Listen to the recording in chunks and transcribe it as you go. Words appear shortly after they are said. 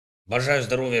Бажаю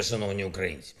здоров'я, шановні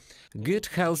українці.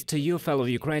 Good health to you, fellow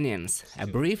Ukrainians. A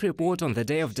brief report on the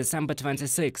day of December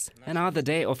 26, another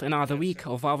day of another week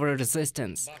of our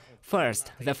resistance.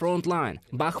 First, the front line,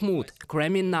 Bakhmut,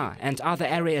 Kreminna and other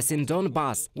areas in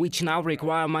Donbas, which now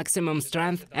require maximum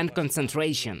strength and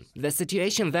concentration. The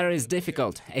situation there is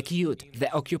difficult, acute.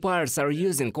 The occupiers are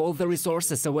using all the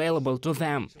resources available to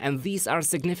them, and these are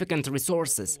significant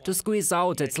resources, to squeeze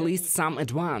out at least some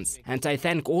advance. And I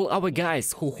thank all our guys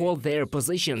who hold their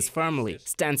positions firmly,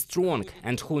 stand strong,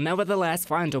 and who nevertheless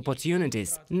find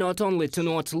opportunities, not only to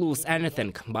not lose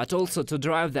anything, but also to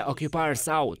drive the occupiers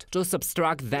out, to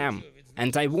subtract them.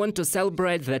 And I want to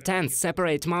celebrate the 10th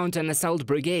Separate Mountain Assault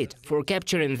Brigade for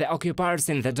capturing the occupiers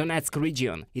in the Donetsk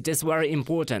region. It is very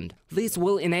important. This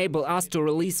will enable us to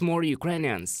release more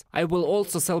Ukrainians. I will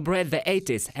also celebrate the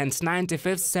 80th and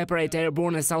 95th Separate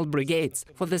Airborne Assault Brigades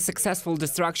for the successful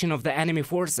destruction of the enemy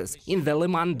forces in the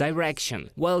Liman direction.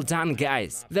 Well done,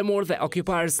 guys! The more the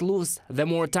occupiers lose, the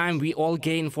more time we all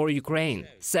gain for Ukraine.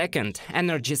 Second,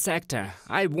 energy sector.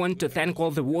 I want to thank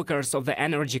all the workers of the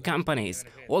energy companies,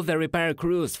 all the repair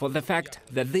crews for the fact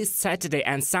that this Saturday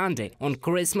and Sunday, on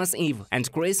Christmas Eve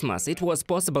and Christmas, it was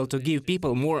possible to give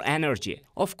people more energy.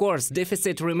 Of course,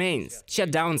 deficit remains.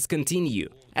 Shutdowns continue.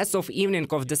 As of evening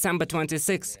of December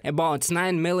 26, about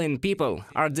 9 million people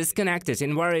are disconnected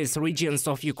in various regions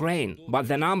of Ukraine, but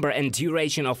the number and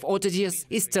duration of outages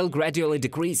is still gradually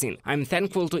decreasing. I'm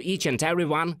thankful to each and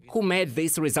everyone who made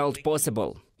this result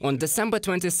possible. On December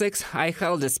 26, I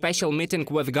held a special meeting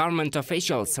with government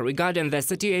officials regarding the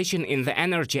situation in the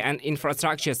energy and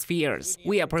infrastructure spheres.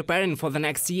 We are preparing for the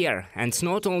next year, and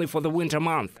not only for the winter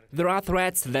month. There are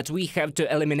threats that we have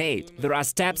to eliminate. There are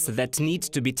steps that need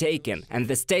to be taken, and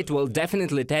the state will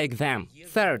definitely take them.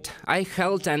 Third, I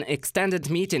held an extended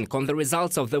meeting on the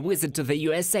results of the visit to the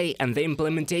USA and the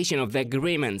implementation of the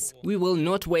agreements. We will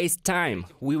not waste time.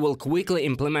 We will quickly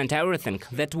implement everything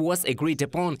that was agreed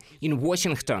upon in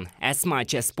Washington as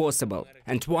much as possible.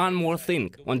 And one more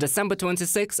thing. On December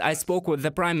 26, I spoke with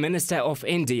the Prime Minister of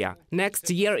India. Next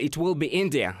year it will be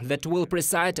India that will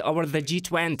preside over the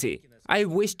G20. I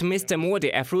wished Mr.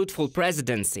 Modi a fruitful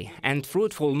presidency, and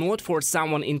fruitful not for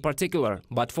someone in particular,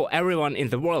 but for everyone in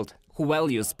the world who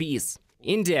values peace.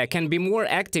 India can be more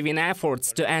active in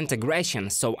efforts to end aggression,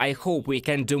 so I hope we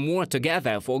can do more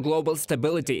together for global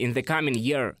stability in the coming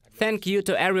year. Thank you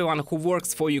to everyone who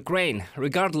works for Ukraine,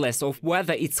 regardless of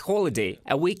whether it's holiday,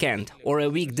 a weekend or a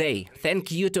weekday. Thank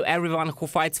you to everyone who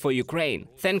fights for Ukraine.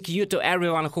 Thank you to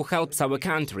everyone who helps our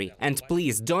country. And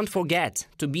please don't forget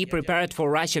to be prepared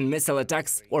for Russian missile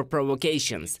attacks or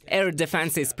provocations. Air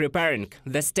defense is preparing,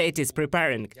 the state is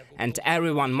preparing, and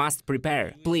everyone must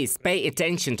prepare. Please pay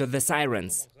attention to the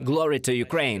sirens. Glory to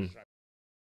Ukraine!